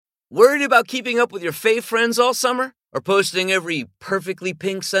Worried about keeping up with your fave friends all summer? Or posting every perfectly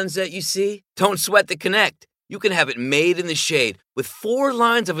pink sunset you see? Don't sweat the Connect. You can have it made in the shade with 4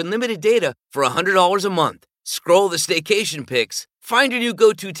 lines of unlimited data for $100 a month. Scroll the staycation pics, find your new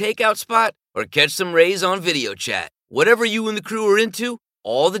go-to takeout spot, or catch some rays on video chat. Whatever you and the crew are into,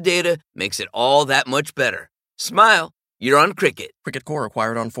 all the data makes it all that much better. Smile. You're on Cricket. Cricket Core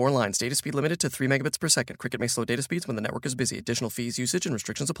acquired on 4 lines. Data speed limited to 3 megabits per second. Cricket may slow data speeds when the network is busy. Additional fees, usage, and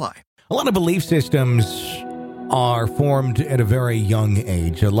restrictions apply. A lot of belief systems are formed at a very young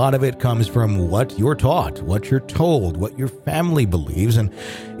age. A lot of it comes from what you're taught, what you're told, what your family believes, and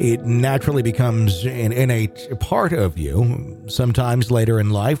it naturally becomes an innate part of you. Sometimes later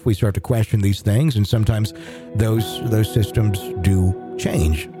in life, we start to question these things, and sometimes those systems do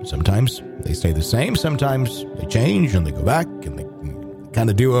change. Sometimes they stay the same, sometimes they change and they go back and they kind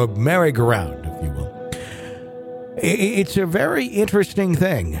of do a merry-go-round, if you will. It's a very interesting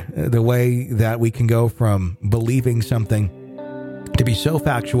thing, the way that we can go from believing something to be so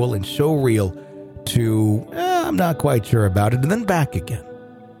factual and so real to, I'm not quite sure about it, and then back again.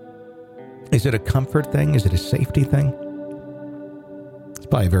 Is it a comfort thing? Is it a safety thing? It's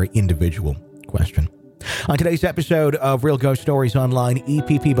probably a very individual question. On today's episode of Real Ghost Stories Online,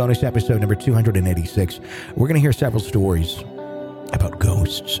 EPP bonus episode number 286, we're going to hear several stories about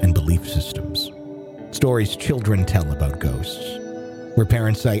ghosts and belief systems. Stories children tell about ghosts, where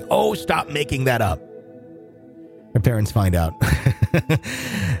parents say, "Oh, stop making that up." Their parents find out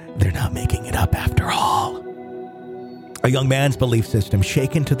they're not making it up after all. A young man's belief system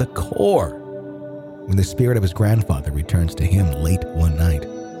shaken to the core when the spirit of his grandfather returns to him late one night.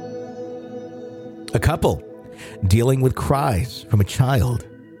 A couple dealing with cries from a child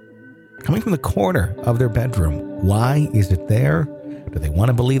coming from the corner of their bedroom. Why is it there? Do they want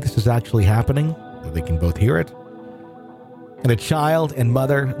to believe this is actually happening? So they can both hear it? And a child and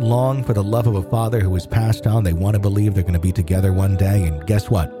mother long for the love of a father who has passed on. They want to believe they're going to be together one day. And guess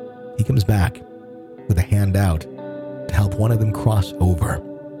what? He comes back with a hand out to help one of them cross over.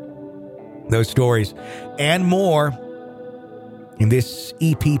 Those stories and more in this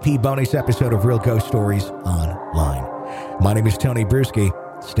EPP bonus episode of Real Ghost Stories Online. My name is Tony Bruschi.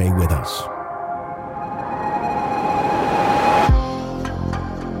 Stay with us.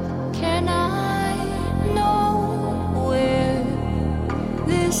 Can I know where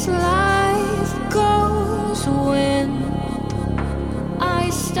this life goes when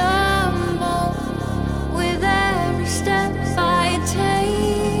I stumble with every step I take?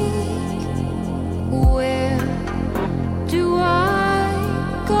 Where do I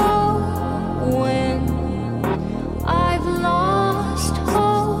go when I've lost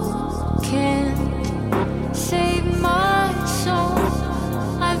hope? Can't save my soul.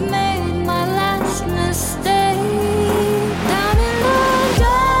 I've made my last mistake. Down in the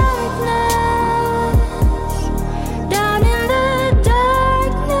darkness, down in the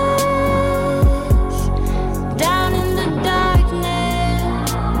darkness, down in the darkness,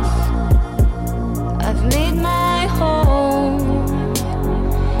 I've made my home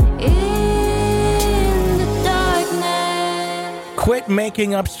in the darkness. Quit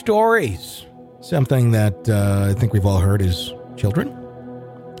making up stories. Something that I think we've all heard as children.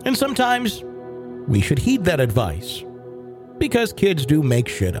 And sometimes we should heed that advice. Because kids do make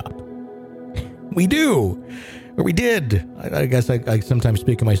shit up. We do. Or we did. I guess I sometimes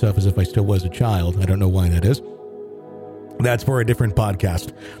speak of myself as if I still was a child. I don't know why that is. That's for a different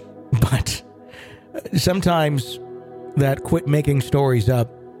podcast. But sometimes that quit making stories up,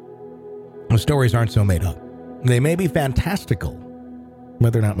 the stories aren't so made up. They may be fantastical,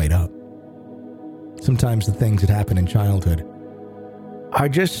 but they're not made up. Sometimes the things that happen in childhood are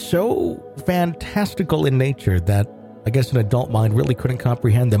just so fantastical in nature that I guess an adult mind really couldn't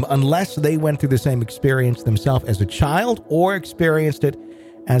comprehend them unless they went through the same experience themselves as a child or experienced it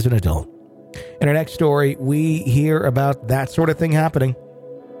as an adult. In our next story, we hear about that sort of thing happening.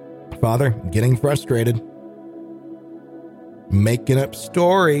 Father getting frustrated, making up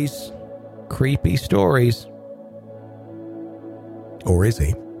stories, creepy stories. Or is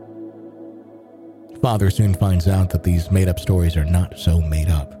he? Father soon finds out that these made-up stories are not so made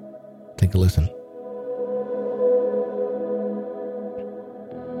up. Take a listen.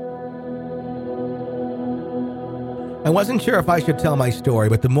 I wasn't sure if I should tell my story,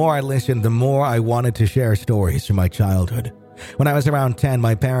 but the more I listened, the more I wanted to share stories from my childhood. When I was around 10,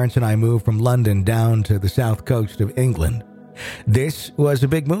 my parents and I moved from London down to the south coast of England. This was a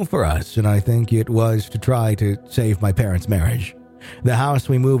big move for us, and I think it was to try to save my parents' marriage. The house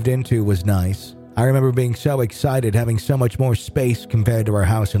we moved into was nice. I remember being so excited, having so much more space compared to our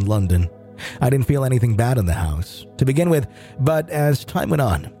house in London. I didn't feel anything bad in the house to begin with, but as time went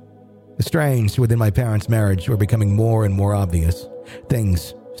on, The strains within my parents' marriage were becoming more and more obvious.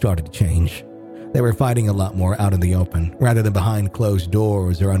 Things started to change. They were fighting a lot more out in the open, rather than behind closed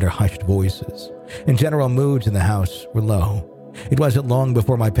doors or under hushed voices. In general, moods in the house were low. It wasn't long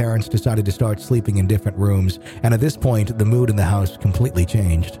before my parents decided to start sleeping in different rooms, and at this point, the mood in the house completely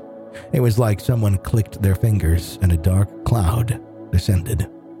changed. It was like someone clicked their fingers and a dark cloud descended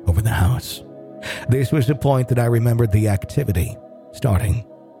over the house. This was the point that I remembered the activity starting.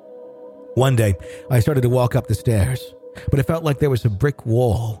 One day, I started to walk up the stairs, but it felt like there was a brick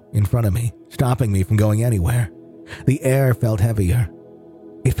wall in front of me, stopping me from going anywhere. The air felt heavier.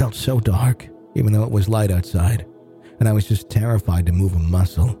 It felt so dark, even though it was light outside, and I was just terrified to move a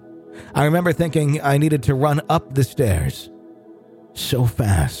muscle. I remember thinking I needed to run up the stairs so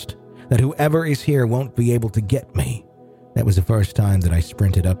fast that whoever is here won't be able to get me. That was the first time that I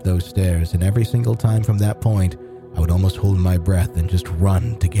sprinted up those stairs, and every single time from that point, I would almost hold my breath and just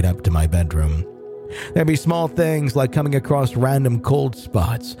run to get up to my bedroom. There'd be small things like coming across random cold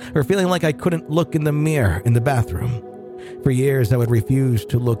spots or feeling like I couldn't look in the mirror in the bathroom. For years, I would refuse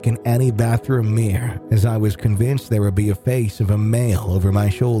to look in any bathroom mirror as I was convinced there would be a face of a male over my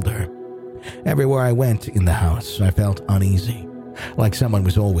shoulder. Everywhere I went in the house, I felt uneasy, like someone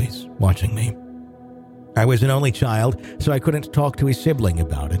was always watching me. I was an only child, so I couldn't talk to a sibling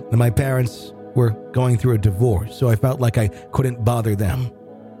about it, and my parents were going through a divorce, so I felt like I couldn't bother them.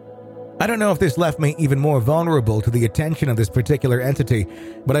 I don't know if this left me even more vulnerable to the attention of this particular entity,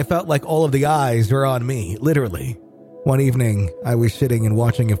 but I felt like all of the eyes were on me, literally. One evening, I was sitting and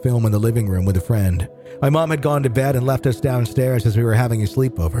watching a film in the living room with a friend. My mom had gone to bed and left us downstairs as we were having a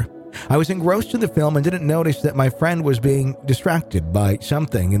sleepover. I was engrossed in the film and didn't notice that my friend was being distracted by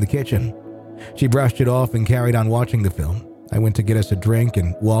something in the kitchen. She brushed it off and carried on watching the film. I went to get us a drink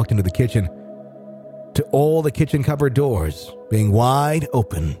and walked into the kitchen, to all the kitchen cupboard doors being wide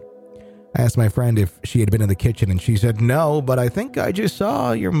open. I asked my friend if she had been in the kitchen, and she said, "No, but I think I just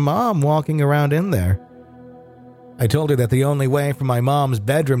saw your mom walking around in there." I told her that the only way from my mom's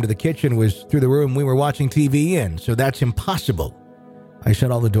bedroom to the kitchen was through the room we were watching TV in, so that's impossible. I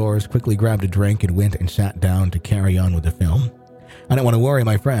shut all the doors, quickly grabbed a drink, and went and sat down to carry on with the film. I didn't want to worry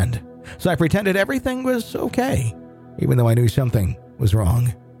my friend, so I pretended everything was okay, even though I knew something was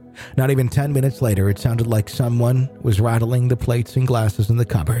wrong. Not even 10 minutes later, it sounded like someone was rattling the plates and glasses in the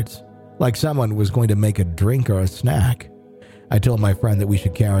cupboards, like someone was going to make a drink or a snack. I told my friend that we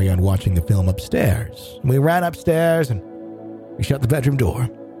should carry on watching the film upstairs. We ran upstairs and we shut the bedroom door.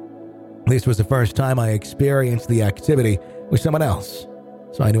 This was the first time I experienced the activity with someone else,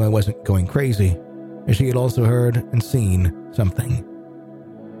 so I knew I wasn't going crazy, as she had also heard and seen something.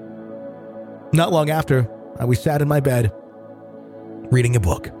 Not long after, I was sat in my bed, reading a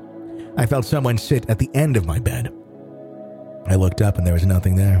book. I felt someone sit at the end of my bed. I looked up and there was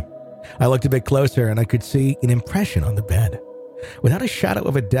nothing there. I looked a bit closer and I could see an impression on the bed. Without a shadow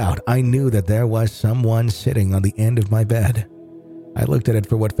of a doubt, I knew that there was someone sitting on the end of my bed. I looked at it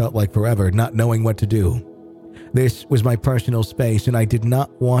for what felt like forever, not knowing what to do. This was my personal space, and I did not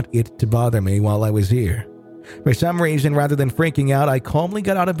want it to bother me while I was here. For some reason, rather than freaking out, I calmly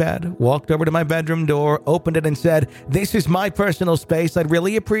got out of bed, walked over to my bedroom door, opened it, and said, "This is my personal space. I'd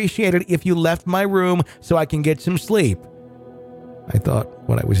really appreciate it if you left my room so I can get some sleep." I thought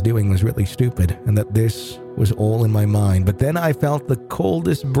what I was doing was really stupid, and that this was all in my mind, but then I felt the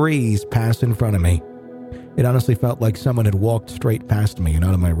coldest breeze pass in front of me. It honestly felt like someone had walked straight past me and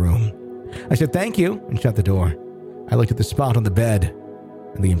out of my room. I said thank you and shut the door. I looked at the spot on the bed,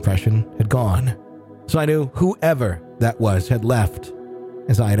 and the impression had gone. So I knew whoever that was had left,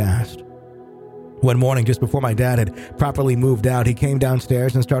 as I had asked. One morning, just before my dad had properly moved out, he came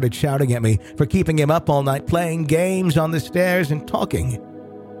downstairs and started shouting at me for keeping him up all night, playing games on the stairs and talking.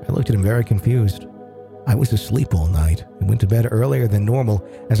 I looked at him very confused. I was asleep all night and went to bed earlier than normal,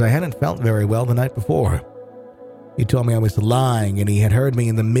 as I hadn't felt very well the night before. He told me I was lying, and he had heard me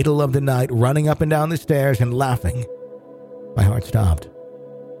in the middle of the night running up and down the stairs and laughing. My heart stopped.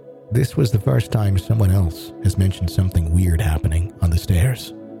 This was the first time someone else has mentioned something weird happening on the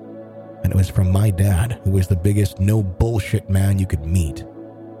stairs. And it was from my dad, who was the biggest no-bullshit man you could meet.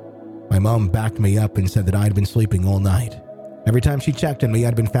 My mom backed me up and said that I'd been sleeping all night. Every time she checked on me,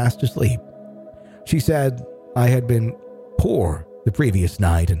 I'd been fast asleep. She said I had been poor the previous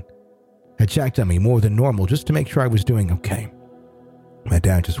night and had checked on me more than normal just to make sure I was doing okay. My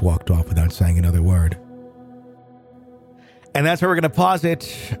dad just walked off without saying another word. And that's where we're going to pause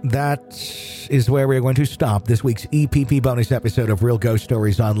it. That is where we're going to stop this week's EPP bonus episode of Real Ghost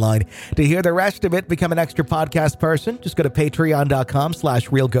Stories Online. To hear the rest of it, become an extra podcast person. Just go to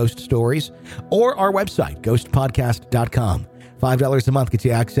patreon.com/realghoststories or our website, ghostpodcast.com. $5 a month gets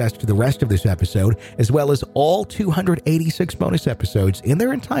you access to the rest of this episode, as well as all 286 bonus episodes in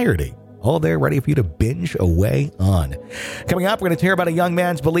their entirety. All there ready for you to binge away on. Coming up, we're going to hear about a young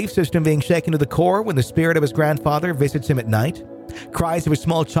man's belief system being shaken to the core when the spirit of his grandfather visits him at night. Cries of a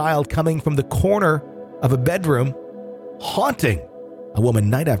small child coming from the corner of a bedroom, haunting a woman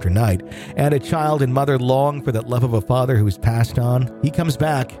night after night. And a child and mother long for that love of a father who has passed on. He comes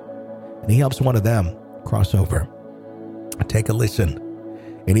back, and he helps one of them cross over. Take a listen.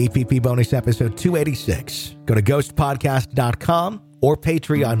 In EPP bonus episode 286, go to ghostpodcast.com or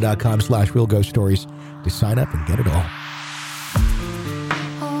patreon.com/realghoststories to sign up and get it all.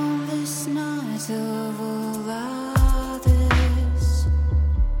 On this night of all others,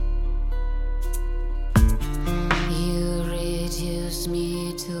 you reduce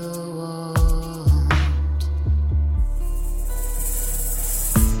me to want.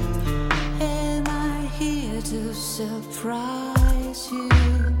 Am I here to surprise you,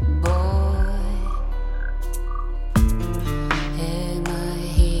 boy? Am I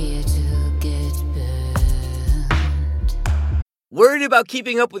here to get burned? Worried about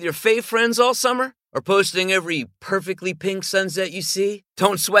keeping up with your fave friends all summer? Or posting every perfectly pink sunset you see?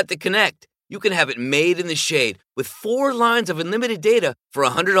 Don't sweat the Connect. You can have it made in the shade with 4 lines of unlimited data for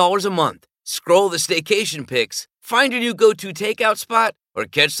 $100 a month. Scroll the staycation pics, find your new go-to takeout spot, or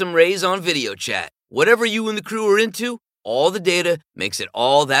catch some rays on video chat. Whatever you and the crew are into, all the data makes it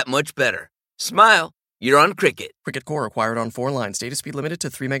all that much better. Smile, you're on Cricket. Cricket Core acquired on 4 lines. Data speed limited to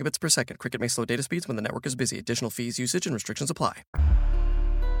 3 megabits per second. Cricket may slow data speeds when the network is busy. Additional fees, usage, and restrictions apply.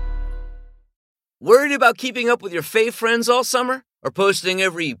 Worried about keeping up with your fave friends all summer? Or posting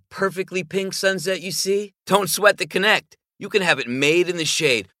every perfectly pink sunset you see? Don't sweat the Connect. You can have it made in the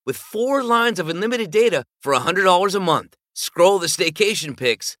shade with 4 lines of unlimited data for $100 a month. Scroll the staycation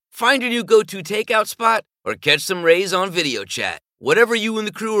pics, find your new go-to takeout spot, or catch some rays on video chat. Whatever you and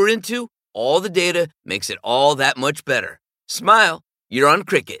the crew are into, all the data makes it all that much better. Smile, you're on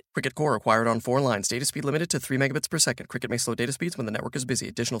Cricket. Cricket Core acquired on 4 lines. Data speed limited to 3 megabits per second. Cricket may slow data speeds when the network is busy.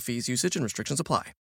 Additional fees, usage, and restrictions apply.